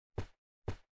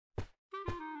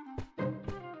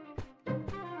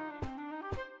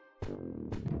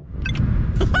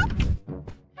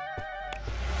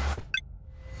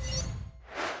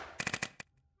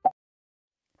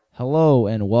Hello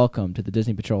and welcome to the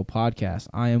Disney Patrol podcast.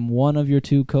 I am one of your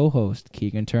two co-hosts,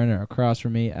 Keegan Turner. Across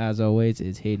from me, as always,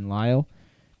 is Hayden Lyle.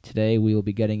 Today we will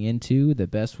be getting into the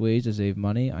best ways to save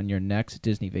money on your next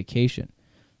Disney vacation.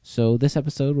 So this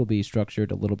episode will be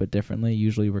structured a little bit differently.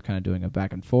 Usually we're kind of doing a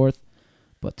back and forth,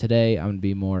 but today I'm going to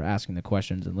be more asking the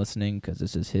questions and listening because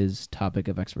this is his topic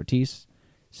of expertise.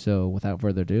 So without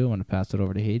further ado, I'm going to pass it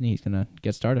over to Hayden. He's going to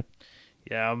get started.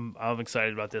 Yeah, I'm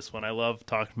excited about this one. I love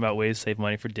talking about ways to save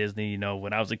money for Disney. You know,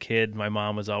 when I was a kid, my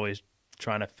mom was always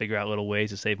trying to figure out little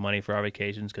ways to save money for our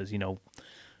vacations because, you know,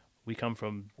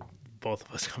 both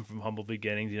of us come from humble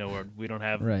beginnings, you know, where we don't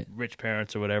have rich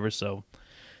parents or whatever. So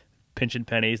pinching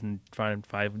pennies and trying to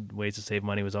find ways to save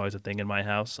money was always a thing in my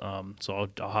house. So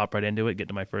I'll hop right into it, get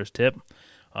to my first tip.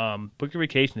 Book your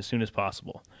vacation as soon as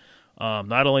possible.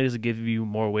 Not only does it give you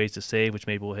more ways to save, which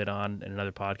maybe we'll hit on in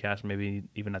another podcast, maybe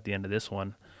even at the end of this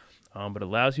one, but it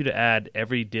allows you to add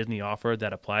every Disney offer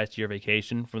that applies to your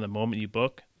vacation from the moment you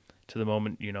book to the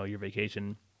moment, you know, your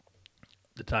vacation,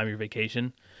 the time of your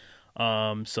vacation.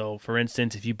 So for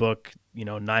instance, if you book,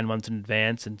 9 months in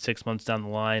advance and 6 months down the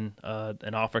line,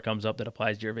 an offer comes up that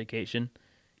applies to your vacation,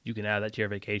 you can add that to your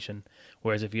vacation.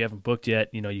 Whereas if you haven't booked yet,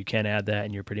 you can't add that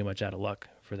and you're pretty much out of luck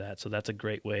for that. So that's a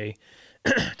great way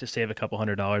to save a couple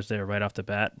 $100 there right off the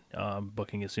bat,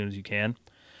 booking as soon as you can.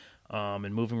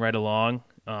 And moving right along,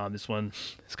 this one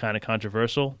is kind of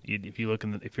controversial. If you're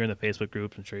in the Facebook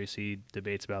groups, I'm sure you see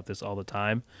debates about this all the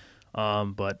time.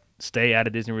 But stay at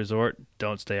a Disney resort,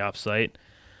 don't stay off site.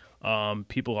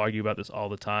 People argue about this all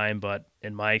the time, but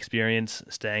in my experience,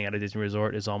 staying at a Disney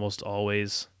resort is almost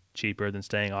always cheaper than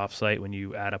staying off site when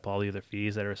you add up all the other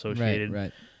fees that are associated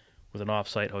with an off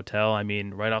site hotel. I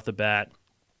mean, right off the bat,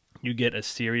 you get a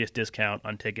serious discount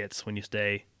on tickets when you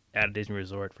stay at a Disney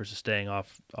resort versus staying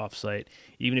off site.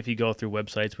 Even if you go through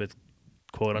websites with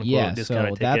quote unquote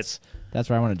discounted tickets. That's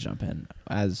where I want to jump in.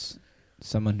 As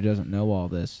someone who doesn't know all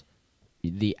this,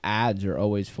 the ads are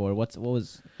always for what's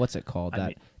it called?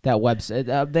 That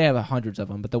website. They have hundreds of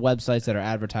them, but the websites that are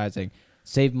advertising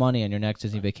save money on your next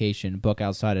Disney vacation, book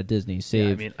outside of Disney,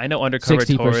 save. I know Undercover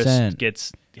 60%.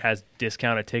 Tourist has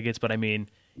discounted tickets, but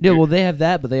yeah, well, they have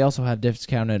that, but they also have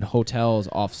discounted hotels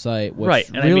off-site,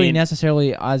 which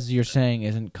necessarily, as you're saying,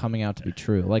 isn't coming out to be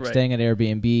true. Like staying at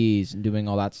Airbnbs and doing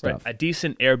all that stuff. A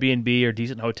decent Airbnb or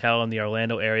decent hotel in the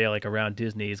Orlando area, like around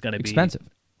Disney, is going to be expensive.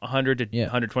 $100 to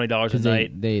 $120 a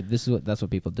night. That's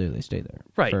what people do. They stay there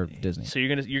for Disney. So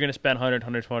you're gonna spend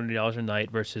 $120 a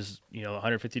night versus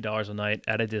 $150 a night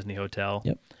at a Disney hotel.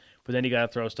 Yep. But then you got to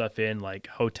throw stuff in like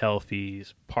hotel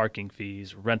fees, parking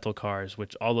fees, rental cars,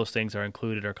 which all those things are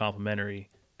included or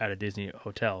complimentary at a Disney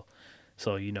hotel.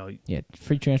 So,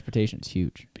 free transportation is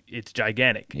huge. It's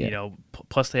gigantic. Yeah.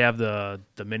 Plus they have the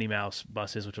Minnie Mouse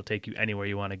buses, which will take you anywhere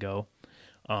you want to go.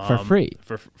 For free.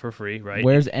 For free, right?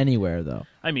 Where's anywhere, though?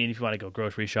 I mean, if you want to go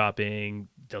grocery shopping,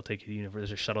 they'll take you to Universal.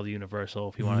 There's a shuttle to Universal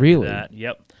if you want to do that.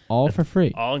 Yep. All for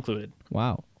free? All included.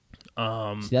 Wow.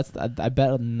 See, I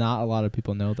bet not a lot of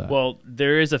people know that. Well,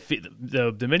 there is a fee.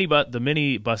 The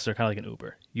mini buses are kind of like an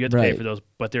Uber. You have to pay for those,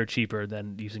 but they're cheaper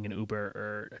than using an Uber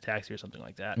or a taxi or something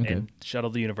like that. Okay. And shuttle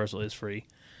to Universal is free.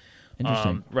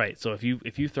 Interesting. Right. So if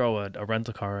you throw a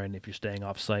rental car in, if you're staying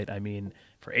off site, I mean,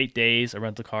 for 8 days, a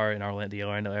rental car in the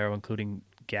Orlando area, including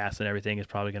gas and everything, is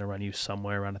probably going to run you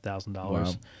somewhere around $1,000.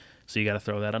 Wow. So you got to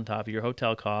throw that on top of your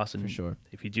hotel costs. And for sure.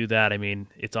 If you do that, I mean,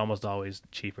 it's almost always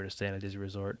cheaper to stay in a Disney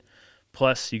resort.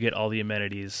 Plus, you get all the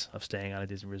amenities of staying on a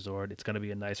Disney resort. It's going to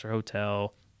be a nicer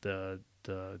hotel. The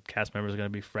cast members are going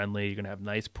to be friendly. You're going to have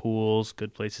nice pools,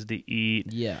 good places to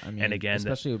eat. Yeah, I mean, and again,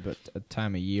 especially at a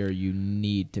time of year, you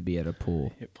need to be at a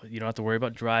pool. You don't have to worry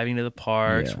about driving to the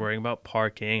parks, worrying about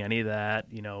parking, any of that.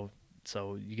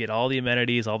 So you get all the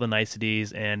amenities, all the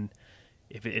niceties, and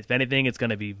if anything, it's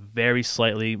going to be very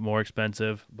slightly more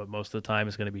expensive, but most of the time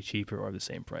it's going to be cheaper or the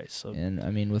same price. So, and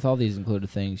I mean, with all these included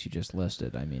things you just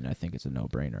listed, I mean, I think it's a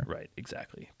no-brainer. Right,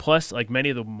 exactly. Plus, like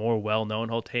many of the more well-known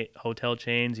hotel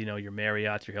chains, your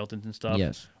Marriotts, your Hiltons and stuff,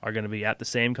 are going to be at the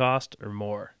same cost or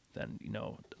more than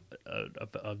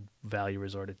a value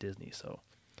resort at Disney. So,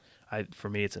 for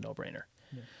me, it's a no-brainer.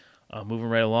 Yeah. Moving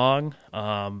right along,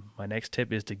 my next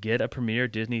tip is to get a Premier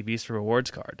Disney Visa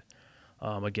Rewards card.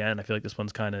 Again, I feel like this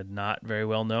one's kind of not very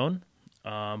well known,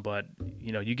 but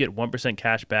you get 1%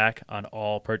 cash back on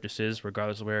all purchases,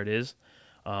 regardless of where it is.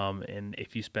 And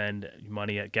if you spend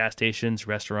money at gas stations,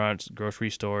 restaurants, grocery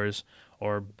stores,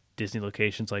 or Disney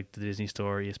locations like the Disney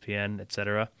Store, ESPN,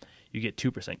 etc., you get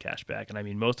 2% cash back. And I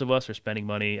mean, most of us are spending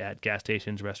money at gas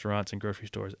stations, restaurants, and grocery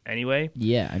stores anyway.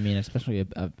 Yeah, I mean, especially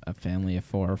a family of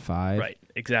 4 or 5. Right.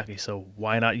 Exactly. So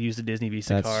why not use the Disney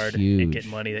Visa That's card huge. and get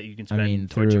money that you can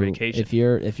spend towards your vacation?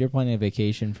 If you're planning a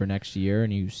vacation for next year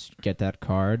and you get that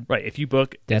card, right? If you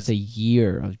book, that's a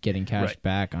year of getting cash right.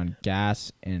 back on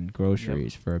gas and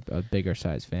groceries for a bigger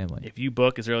size family. If you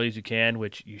book as early as you can,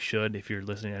 which you should, if you're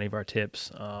listening to any of our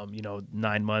tips,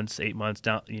 9 months, 8 months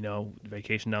down,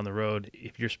 vacation down the road.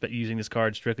 If you're using this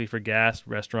card strictly for gas,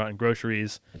 restaurant, and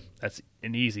groceries, that's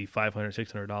an easy $500,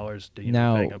 $600 to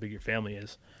depending how big your family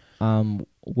is.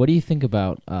 What do you think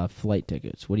about flight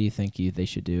tickets? What do you think they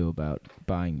should do about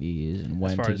buying these and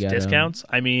when to get them? As far as discounts,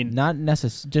 I mean, not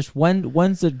necessarily. Just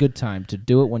when's a good time to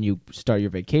do it? When you start your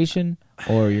vacation,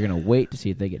 or you're gonna wait to see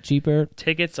if they get cheaper?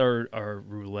 Tickets are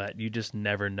roulette. You just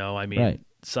never know. I mean,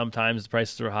 sometimes the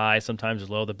prices are high, sometimes they're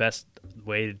low. The best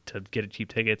way to get cheap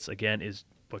tickets again is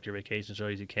book your vacation as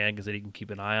early as you can, because then you can keep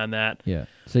an eye on that. Yeah.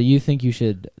 So you think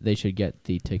they should get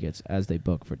the tickets as they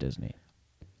book for Disney?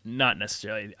 Not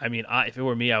necessarily. I mean, if it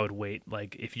were me, I would wait.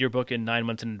 Like, if you're booking 9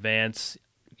 months in advance,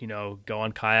 go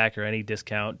on Kayak or any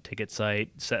discount ticket site,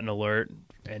 set an alert,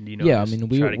 and Yeah, I mean,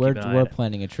 we're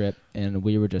planning a trip, and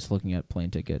we were just looking at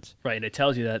plane tickets. Right, and it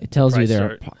tells you that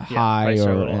they're high,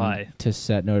 high, to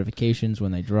set notifications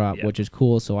when they drop, which is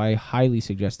cool. So I highly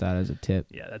suggest that as a tip.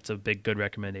 Yeah, that's a good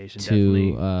recommendation. To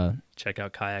definitely check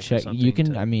out Kayak. Or something you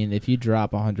can. I mean, if you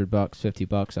drop $100,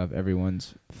 $50 off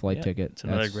everyone's flight ticket, it's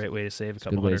another great way to save a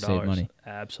couple $100. Save money.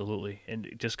 Absolutely,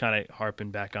 and just kind of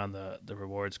harping back on the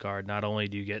rewards card. Not only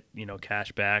do you get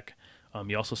cash back,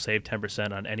 you also save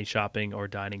 10% on any shopping or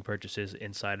dining purchases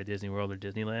inside of Disney World or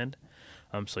Disneyland.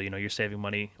 So you're saving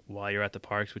money while you're at the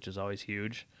parks, which is always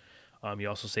huge. You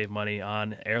also save money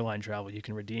on airline travel. You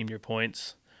can redeem your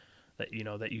points that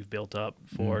you've built up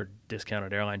for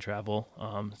discounted airline travel.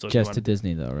 So just to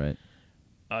Disney though, right?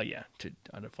 Yeah,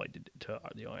 on a flight to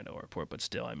the Orlando airport, but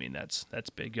still, I mean that's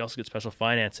big. You also get special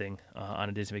financing on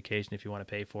a Disney vacation if you want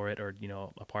to pay for it, or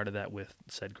a part of that with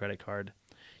said credit card.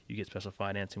 You get special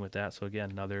financing with that. So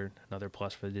again, another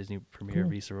plus for the Disney Premier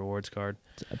Visa Rewards card.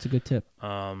 That's a good tip.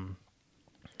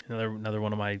 Another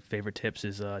one of my favorite tips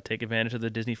is take advantage of the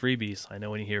Disney freebies. I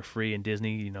know when you hear free in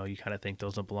Disney, you kind of think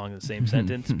those don't belong in the same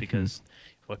sentence, because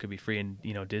what could be free in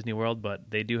Disney World, but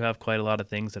they do have quite a lot of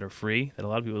things that are free that a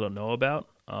lot of people don't know about.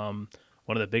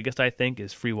 One of the biggest, I think,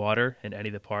 is free water in any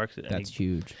of the parks. That's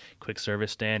huge. Quick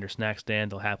service stand or snack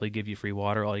stand, they'll happily give you free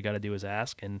water. All you got to do is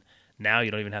ask, and now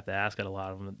you don't even have to ask at a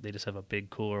lot of them. They just have a big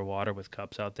cooler of water with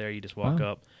cups out there. You just walk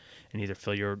up and either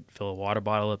fill a water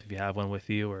bottle up if you have one with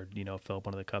you, or fill up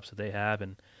one of the cups that they have,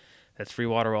 and that's free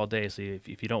water all day. So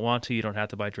if you don't want to, you don't have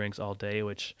to buy drinks all day,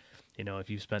 which if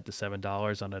you spent the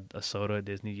 $7 on a soda at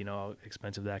Disney, you know how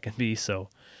expensive that can be. So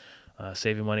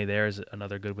saving money there is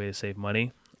another good way to save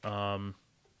money.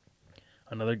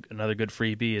 Another good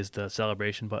freebie is the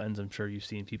celebration buttons. I'm sure you've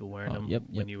seen people wearing them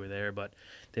when you were there, but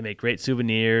they make great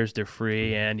souvenirs. They're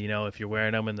free, and if you're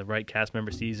wearing them and the right cast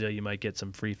member sees you might get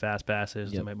some free fast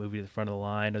passes. They might move you to the front of the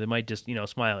line, or they might just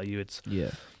smile at you.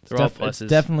 They're all pluses. It's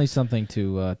definitely something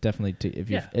to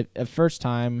if first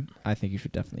time, I think you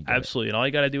should definitely get absolutely. it. And all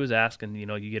you got to do is ask, and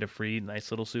you get a free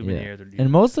nice little souvenir.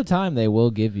 And most of the time, they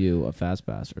will give you a fast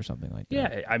pass or something like that.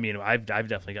 Yeah, I mean, I've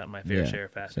definitely gotten my fair share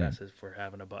of fast passes for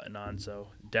having a button on, so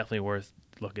definitely worth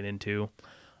looking into.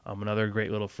 Another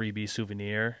great little freebie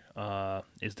souvenir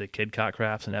is the Kid Cot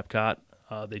crafts in Epcot.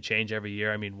 They change every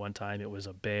year. I mean, one time it was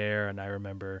a bear, and I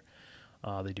remember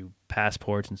they do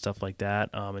passports and stuff like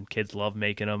that, and kids love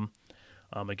making them.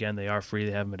 Again, they are free.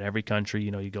 They have them in every country.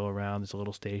 You go around, there's a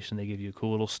little station. They give you a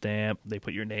cool little stamp. They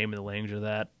put your name in the language of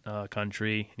that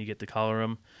country, and you get to color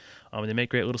them. And they make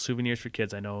great little souvenirs for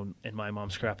kids. I know in my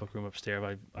mom's scrapbook room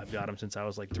upstairs, I've got them since I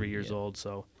was like 3 years old.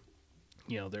 So,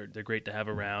 they're great to have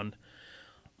around.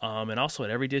 And also at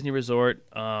every Disney resort,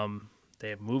 they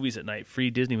have movies at night,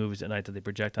 free Disney movies at night that they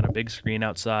project on a big screen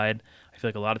outside. I feel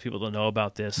like a lot of people don't know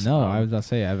about this. No, I was about to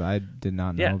say, I did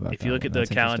not know about that. If you look at the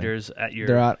calendars at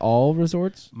They're at all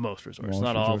resorts? Most resorts.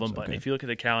 Not all of them, but if you look at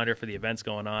the calendar for the events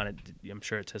going on, I'm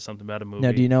sure it says something about a movie.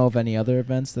 Now, do you know of any other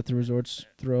events that the resorts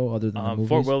throw other than the movies?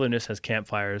 Fort Wilderness has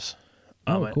campfires.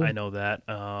 Cool. I know that.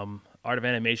 Art of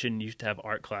Animation used to have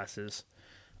art classes.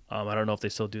 I don't know if they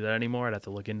still do that anymore. I'd have to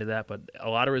look into that. But a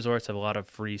lot of resorts have a lot of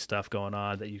free stuff going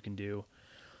on that you can do.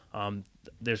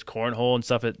 There's cornhole and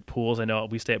stuff at pools. I know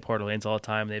we stay at Port Orleans all the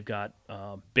time. They've got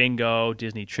bingo,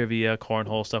 Disney trivia,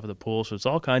 cornhole stuff at the pool. So it's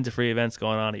all kinds of free events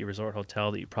going on at your resort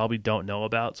hotel that you probably don't know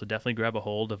about. So definitely grab a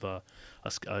hold of a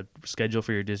schedule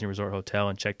for your Disney Resort Hotel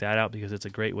and check that out, because it's a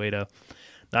great way to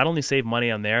not only save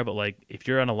money on there, but like if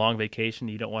you're on a long vacation,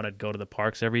 you don't want to go to the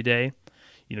parks every day.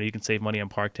 You can save money on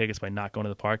park tickets by not going to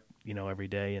the park, every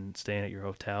day and staying at your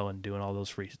hotel and doing all those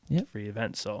free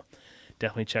events. So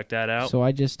definitely check that out. So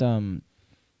I just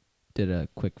did a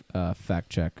quick fact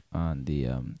check on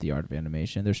the Art of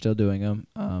Animation. They're still doing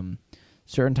them.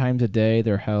 Certain times a day,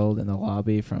 they're held in the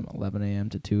lobby from 11 a.m.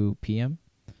 to 2 p.m.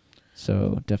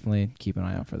 So definitely keep an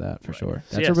eye out for that for sure.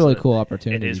 That's a really cool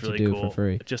opportunity to do for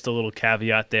free. Just a little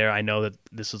caveat there. I know that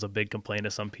this is a big complaint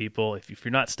of some people. If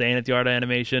you're not staying at the Art of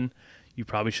Animation, you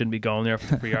probably shouldn't be going there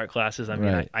for the free art classes. I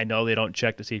mean, I know they don't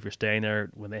check to see if you're staying there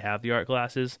when they have the art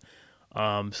classes.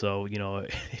 So,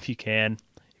 if you can,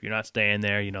 if you're not staying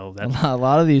there, that's a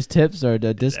lot of these tips are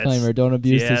the disclaimer, don't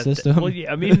abuse the system. Well,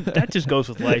 yeah, I mean, that just goes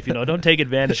with life, don't take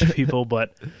advantage of people,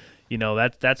 but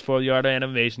that's for the Art of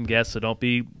Animation guests, so don't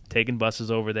be taking buses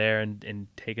over there and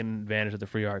taking advantage of the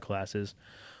free art classes.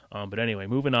 But anyway,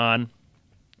 moving on.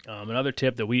 Another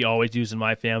tip that we always use in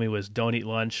my family was don't eat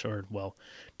lunch,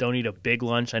 don't eat a big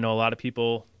lunch. I know a lot of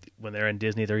people, when they're in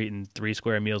Disney, they're eating 3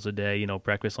 square meals a day,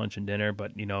 breakfast, lunch, and dinner.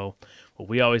 But, what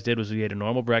we always did was we ate a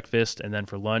normal breakfast, and then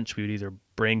for lunch, we would either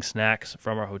bring snacks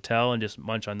from our hotel and just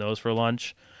munch on those for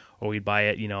lunch, or we'd buy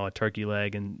it, a turkey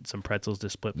leg and some pretzels to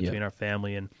split between our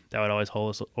family, and that would always hold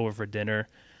us over for dinner.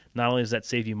 Not only does that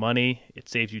save you money, it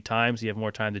saves you time, so you have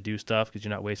more time to do stuff because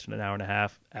you're not wasting an hour and a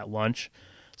half at lunch.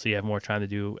 So you have more time to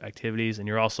do activities, and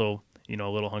you're also, a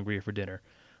little hungrier for dinner.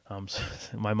 So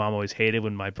my mom always hated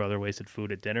when my brother wasted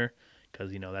food at dinner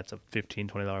because, that's a $15,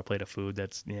 $20 plate of food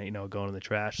that's, going in the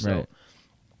trash. So it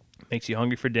makes you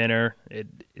hungry for dinner. It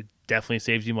definitely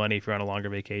saves you money if you're on a longer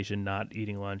vacation, not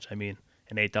eating lunch. I mean,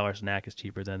 an $8 snack is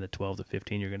cheaper than the $12 to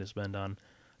 $15 you're going to spend on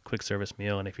a quick service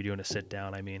meal. And if you're doing a sit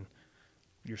down, I mean,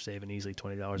 you're saving easily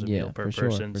 $20 a meal per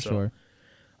person. So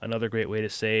another great way to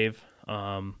save.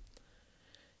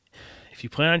 If you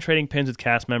plan on trading pins with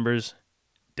cast members,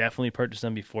 definitely purchase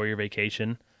them before your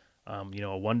vacation. A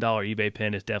 $1 eBay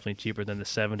pin is definitely cheaper than the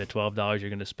 $7 to $12 you're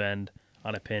going to spend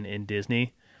on a pin in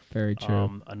Disney. Very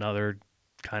true. Another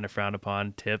kind of frowned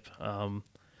upon tip.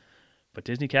 But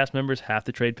Disney cast members have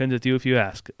to trade pins with you if you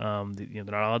ask. They're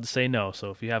not allowed to say no.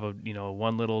 So if you have a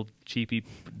one little cheapy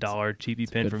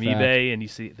pin from eBay and you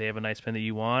see they have a nice pin that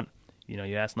you want,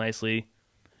 you ask nicely,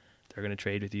 they're going to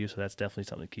trade with you. So that's definitely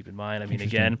something to keep in mind. I mean,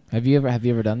 again, have you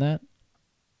ever done that?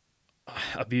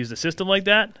 Abuse the system like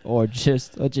that, or let's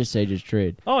just say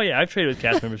trade. Oh yeah, I've traded with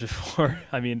cast members before.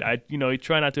 I mean, you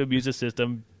try not to abuse the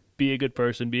system, be a good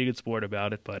person, be a good sport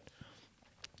about it, but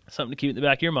something to keep in the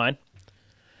back of your mind.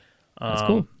 That's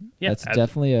cool. Yeah, that's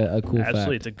definitely a cool fact.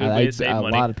 Absolutely, it's a good way to save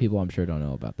money. A lot of people, I'm sure, don't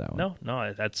know about that one.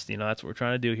 No, that's that's what we're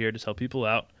trying to do here, just help people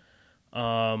out.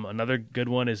 Another good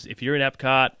one is if you're in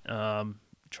Epcot,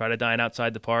 try to dine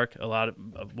outside the park. I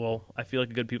feel like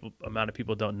a good amount of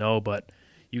people don't know, but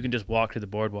you can just walk to the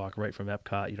boardwalk right from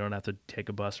Epcot. You don't have to take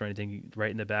a bus or anything.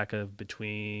 Right in the back of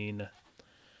between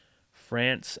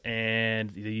France and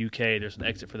the UK, there's an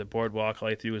exit for the boardwalk. All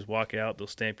you have to do is walk out. They'll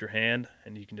stamp your hand,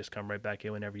 and you can just come right back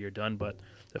in whenever you're done. But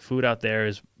the food out there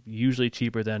is usually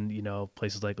cheaper than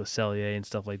places like Le Cellier and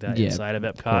stuff like that inside of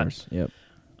Epcot. Of course. Yep.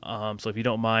 So if you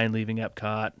don't mind leaving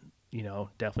Epcot,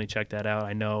 definitely check that out.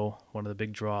 I know one of the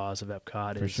big draws of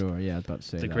Epcot for sure. Yeah, I was about to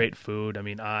say the great food. I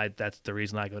mean, that's the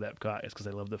reason I go to Epcot is because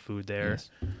I love the food there. Yes.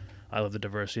 I love the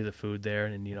diversity of the food there,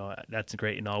 and that's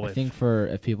great and all. I think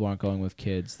if people aren't going with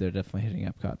kids, they're definitely hitting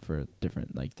Epcot for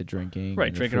different, like the drinking,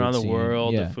 right? Drinking around the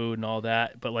world, the food and all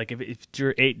that. But like if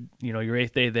you're your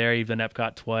 8th day there, you've done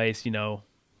Epcot twice,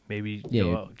 maybe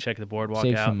go out, check the boardwalk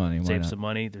out. Save some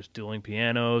money. There's dueling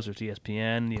pianos. There's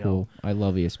ESPN. Cool. I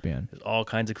love ESPN. There's all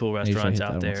kinds of cool restaurants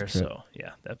out there. So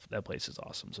yeah, that place is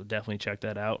awesome. So definitely check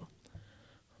that out.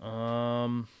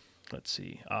 Let's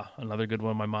see. Another good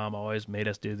one. My mom always made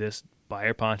us do this. Buy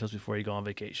your ponchos before you go on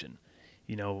vacation.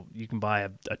 You can buy a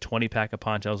 20-pack of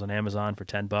ponchos on Amazon for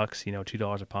 $10.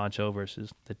 $2 a poncho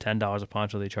versus the $10 a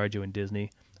poncho they charge you in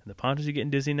Disney. And the ponchos you get in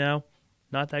Disney now,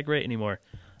 not that great anymore.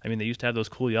 I mean, they used to have those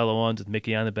cool yellow ones with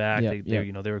Mickey on the back. They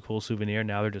were a cool souvenir.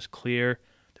 Now they're just clear.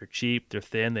 They're cheap. They're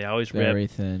thin. They always rip. Very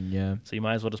thin, yeah. So you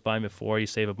might as well just buy them before. You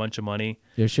save a bunch of money.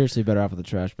 You're seriously better off with a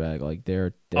trash bag. Like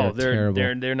they're terrible.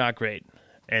 They're not great.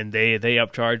 And they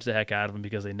upcharge the heck out of them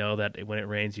because they know that when it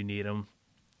rains, you need them.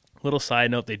 Little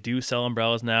side note, they do sell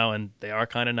umbrellas now, and they are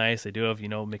kind of nice. They do have,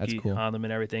 Mickey on them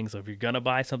and everything. So if you're going to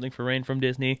buy something for rain from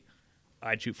Disney,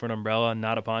 I'd shoot for an umbrella,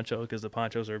 not a poncho, because the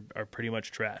ponchos are pretty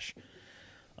much trash.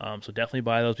 So definitely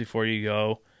buy those before you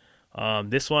go.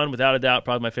 This one, without a doubt,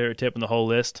 probably my favorite tip in the whole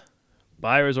list.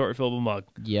 Buy a resort refillable mug.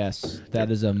 Yes, that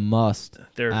is a must.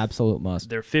 Absolute must.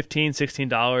 They're $15,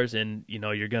 $16, and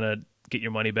you're going to get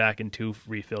your money back in 2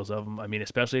 refills of them. I mean,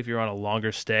 especially if you're on a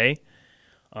longer stay.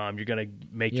 You're gonna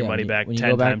make your money back when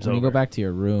 10 times over. When you go back to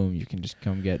your room, you can just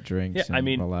come get drinks. Yeah, and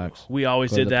relax. We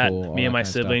always did that. Pool, Me and my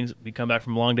siblings, we come back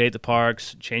from a long day at the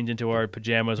parks, change into our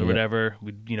pajamas or whatever.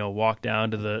 We walk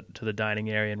down to the dining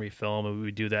area and refilm, and we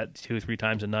would do that 2 or 3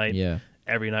 times a night. Yeah.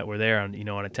 Every night we're there on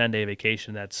a 10-day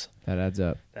vacation. That adds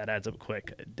up. That adds up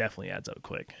quick. It definitely adds up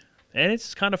quick. And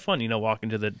it's kind of fun,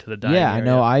 walking to the dining area. Yeah, I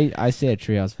know. I stayed at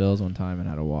Treehouse Villas one time and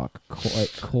had to walk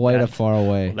quite a far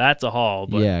away. Well, that's a haul.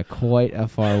 But yeah, quite a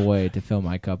far way to fill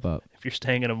my cup up. If you're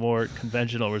staying in a more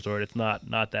conventional resort, it's not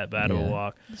that bad of a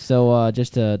walk. So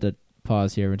just to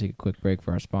pause here and take a quick break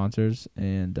for our sponsors,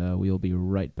 and we will be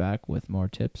right back with more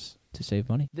tips to save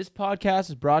money. This podcast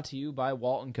is brought to you by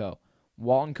Walt & Co.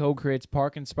 Walt & Co. creates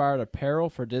park-inspired apparel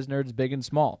for Disnerds big and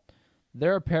small.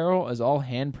 Their apparel is all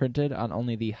hand-printed on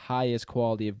only the highest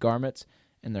quality of garments,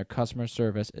 and their customer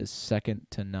service is second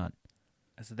to none.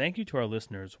 As a thank you to our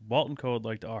listeners, Walt & Co. would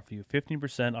like to offer you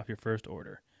 15% off your first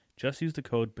order. Just use the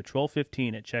code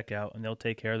PATROL15 at checkout, and they'll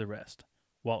take care of the rest.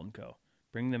 Walt & Co.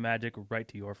 Bring the magic right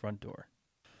to your front door.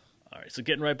 All right, so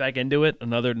getting right back into it,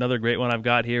 another great one I've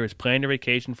got here is plan your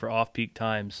vacation for off-peak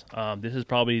times. This is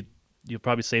you'll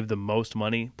probably save the most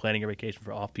money planning your vacation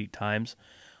for off-peak times.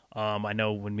 I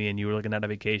know when me and you were looking at a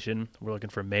vacation, we're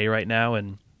looking for May right now,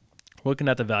 and we're looking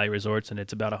at the value resorts, and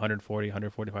it's about $140,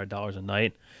 $145 a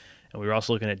night. And we were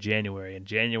also looking at January, and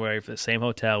January for the same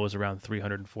hotel was around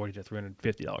 $340 to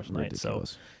 $350 a night. So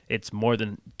it's more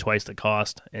than twice the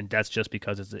cost, and that's just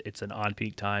because it's an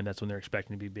on-peak time. That's when they're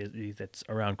expecting to be busy. That's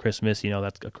around Christmas.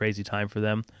 That's a crazy time for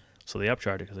them. So they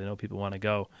upcharge it because they know people want to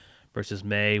go. Versus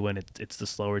May when it's the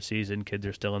slower season, kids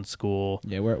are still in school.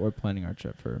 Yeah, we're planning our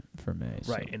trip for May.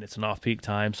 Right, and it's an off-peak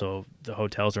time, so the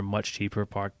hotels are much cheaper,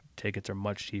 park tickets are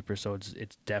much cheaper, so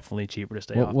it's definitely cheaper to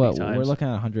stay off-peak times. We're looking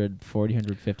at 140,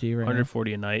 150 right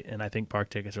 140 now? A night, and I think park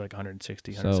tickets are like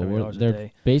 $160, $170 a day.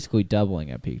 They're basically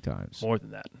doubling at peak times. More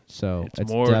than that. So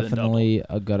it's definitely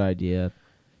a good idea.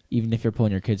 Even if you're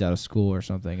pulling your kids out of school or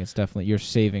something, it's definitely you're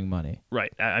saving money.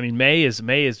 Right. I mean, May is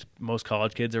most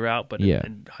college kids are out, but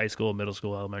in high school, middle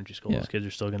school, elementary school, those kids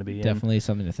are still going to be in. Definitely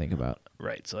something to think about.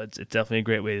 Right. So it's definitely a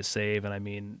great way to save, and I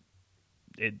mean,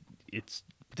 it's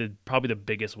probably the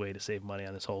biggest way to save money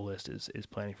on this whole list is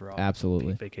planning for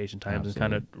absolutely vacation times. And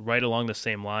kind of right along the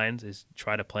same lines is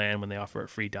try to plan when they offer a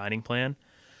free dining plan.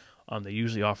 They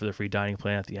usually offer the free dining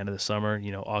plan at the end of the summer,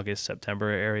 August, September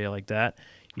area like that.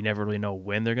 You never really know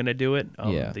when they're going to do it.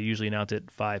 They usually announce it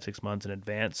 5-6 months in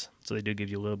advance, so they do give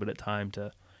you a little bit of time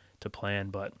to plan.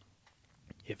 But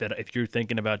if you're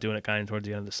thinking about doing it kind of towards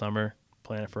the end of the summer,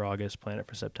 plan it for August, plan it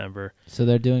for September. So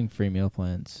they're doing free meal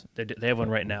plans. They have one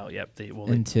right now. Yep.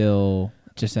 Until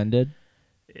just ended.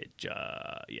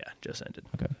 Just ended.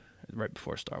 Okay. Right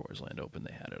before Star Wars Land opened,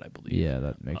 they had it, I believe. Yeah,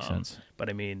 that makes sense. But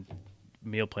I mean,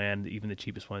 meal plan, even the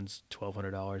cheapest one's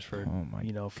 $1,200 for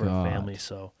for God. a family.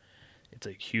 So. It's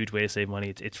a huge way to save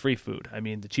money. It's free food. I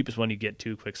mean, the cheapest one you get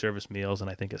 2 quick service meals and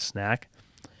I think a snack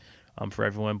for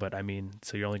everyone. But I mean,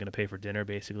 so you're only going to pay for dinner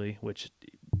basically, which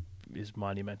is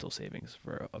monumental savings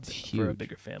for a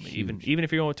bigger family. Huge. Even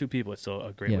if you're going with 2 people, it's still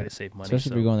a great way to save money.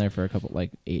 Especially if you're going there for a couple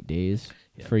 8 days,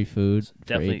 free food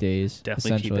for 8 days.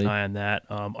 Definitely keep an eye on that.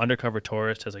 Undercover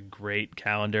Tourist has a great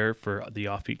calendar for the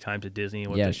off-peak times at Disney.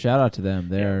 And shout out to them.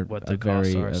 They're a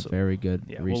very good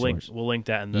resource. We'll link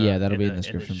that in the that'll be in the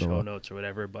description show below. notes or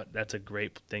whatever. But that's a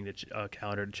great thing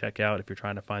calendar to check out if you're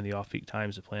trying to find the off-peak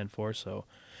times to plan for. So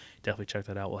definitely check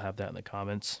that out. We'll have that in the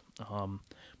comments.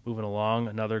 Moving along,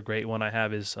 another great one I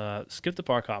have is skip the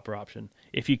park hopper option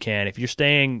if you can. If you're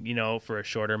staying, for a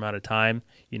shorter amount of time,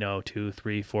 2,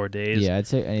 3, 4 days. Yeah, I'd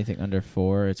say anything under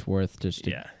 4, it's worth just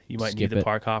to you might need the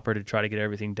park hopper to try to get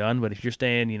everything done. But if you're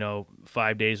staying,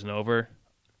 5 days and over,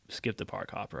 skip the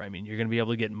park hopper. I mean, you're going to be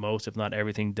able to get most, if not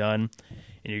everything, done,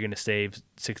 and you're going to save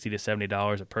 $60 to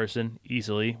 $70 a person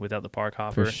easily without the park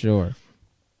hopper. For sure.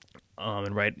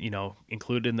 And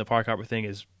included in the park hopper thing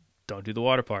is don't do the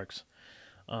water parks.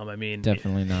 I mean,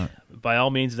 definitely not. By all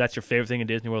means, that's your favorite thing in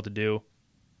Disney World to do.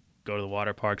 Go to the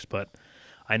water parks, but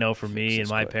I know for me and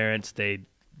my parents, they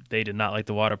did not like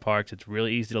the water parks. It's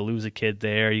really easy to lose a kid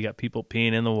there. You got people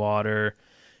peeing in the water.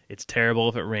 It's terrible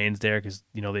if it rains there because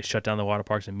they shut down the water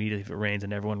parks immediately if it rains,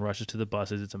 and everyone rushes to the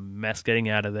buses. It's a mess getting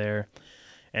out of there,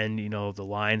 and the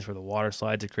lines for the water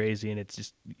slides are crazy, and it's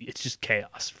just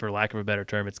chaos. For lack of a better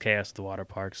term, it's chaos at the water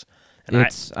parks. And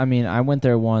I went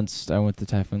there once. I went to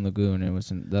Typhoon Lagoon. It was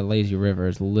in the lazy river.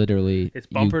 Is literally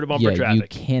bumper to bumper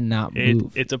traffic. You cannot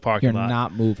move. It's a parking lot. You're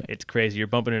not moving. It's crazy. You're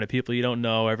bumping into people you don't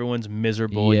know. Everyone's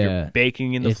miserable. Yeah. You're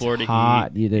baking in the Florida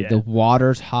hot. heat. The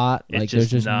water's hot. It's there's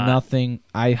just nothing.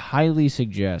 I highly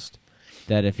suggest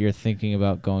that if you're thinking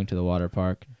about going to the water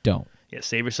park, don't. Yeah,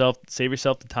 save yourself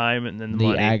the time and then the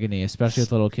money. agony, especially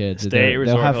with little kids. Stay at your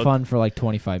they'll resort have fun for like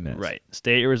 25 minutes. Right.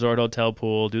 Stay at your resort hotel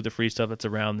pool. Do the free stuff that's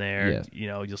around there. Yeah. You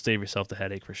know, you'll save yourself the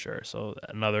headache for sure. So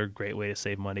another great way to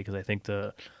save money because I think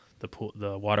the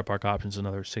water park option is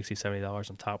another $60, $70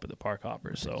 on top of the park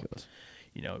hoppers. So,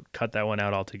 you know, cut that one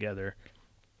out altogether.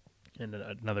 And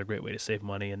another great way to save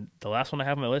money. And the last one I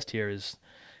have on my list here is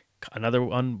another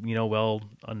one, you know, well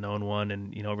unknown one,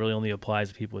 and you know, really only applies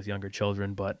to people with younger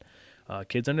children, but.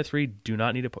 Kids under 3 do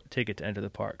not need a ticket to enter the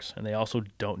parks, and they also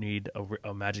don't need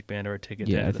a Magic Band or a ticket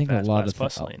to enter the Fast Pass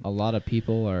bus lane. A lot of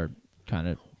people are kind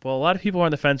of... Well, a lot of people are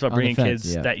on the fence about bringing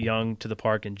kids that young to the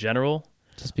park in general.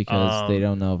 Just because they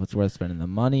don't know if it's worth spending the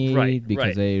money. Right,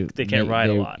 because they can't ride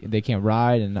a lot. They can't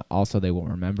ride, and also they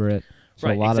won't remember it.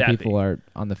 So a lot of people are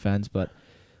on the fence, but,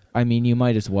 I mean, you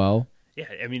might as well. Yeah,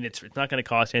 I mean, it's not going to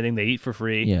cost anything. They eat for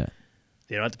free. Yeah.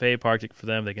 They don't have to pay a park ticket for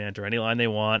them. They can enter any line they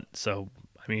want. So,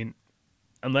 I mean...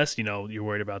 Unless, you know, you're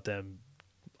worried about them,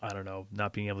 I don't know,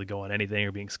 not being able to go on anything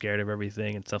or being scared of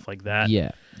everything and stuff like that.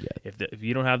 Yeah. If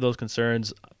you don't have those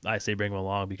concerns, I say bring them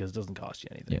along because it doesn't cost you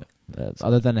anything. Yeah.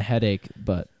 Other than a headache,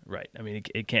 but... Right. I mean,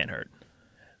 it can't hurt.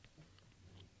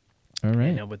 All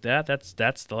right. And with that,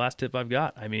 that's the last tip I've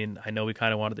got. I mean, I know we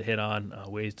kind of wanted to hit on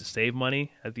ways to save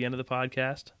money at the end of the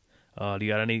podcast. Do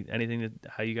you got anything that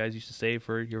how you guys used to save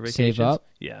for your vacations? Save up?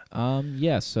 Yeah.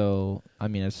 Yeah. So I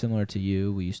mean, it's similar to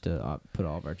you. We used to put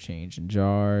all of our change in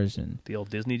jars and the old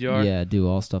Disney jar. Yeah, do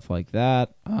all stuff like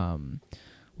that.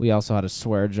 We also had a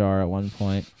swear jar at one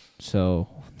point. So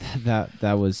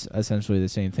that was essentially the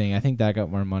same thing. I think that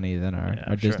got more money than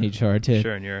our Disney jar did.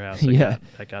 Sure, in your house.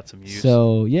 That got some use.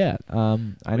 So yeah,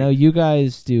 I know you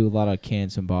guys do a lot of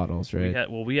cans and bottles,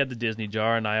 right? We had the Disney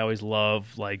jar, and I always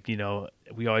love, like, you know,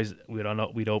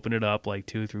 we'd open it up like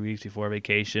 2-3 weeks before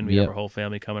vacation. We'd have our whole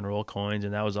family come and roll coins,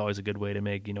 and that was always a good way to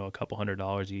make, you know, a couple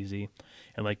 $100 easy.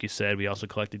 And like you said, we also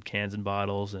collected cans and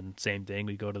bottles, and same thing.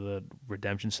 We go to the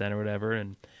redemption center or whatever,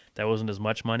 and that wasn't as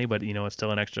much money, but you know, it's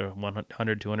still an extra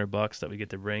 $100-$200 that we get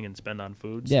to bring and spend on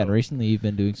food. Yeah, and recently you've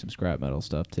been doing some scrap metal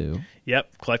stuff too.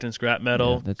 Yep, collecting scrap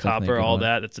metal, copper, all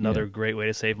that. That's another great way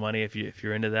to save money if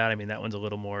you're into that. I mean, that one's a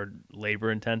little more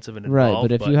labor intensive and involved.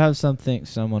 Right, but if you have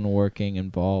someone working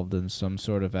involved in some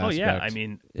sort of aspect. Oh yeah, I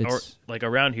mean, like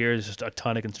around here, there's just a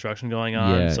ton of construction going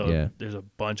on. There's a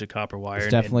bunch of copper wire.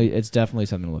 It's definitely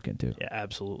something to look into. Yeah,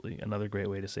 absolutely. Another great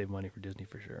way to save money for Disney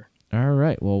for sure. All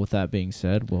right. Well, with that being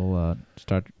said, we'll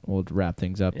wrap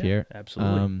things up here.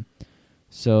 Absolutely.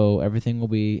 So everything will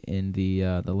be in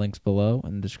the links below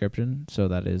in the description. So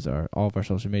that is all of our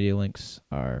social media links,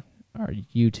 our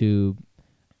YouTube,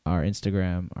 our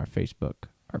Instagram, our Facebook,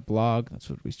 our blog. That's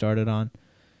what we started on.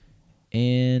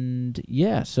 And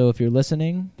yeah, so if you're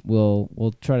listening,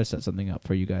 we'll try to set something up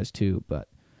for you guys too. But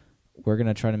we're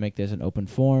gonna try to make this an open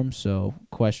forum. So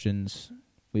questions,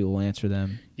 we will answer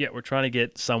them. Yeah, we're trying to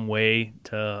get some way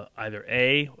to either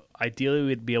ideally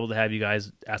we'd be able to have you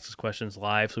guys ask us questions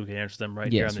live so we can answer them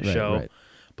here on the show. Right.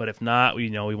 But if not, we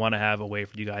want to have a way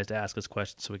for you guys to ask us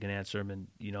questions so we can answer them. And,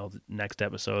 the next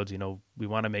episodes, we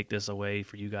want to make this a way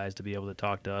for you guys to be able to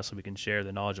talk to us so we can share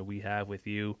the knowledge that we have with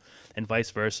you and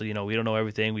vice versa. We don't know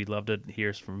everything. We'd love to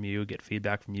hear from you, get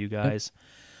feedback from you guys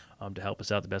to help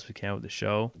us out the best we can with the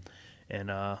show. And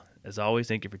as always,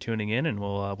 thank you for tuning in, and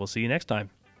we'll see you next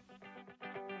time.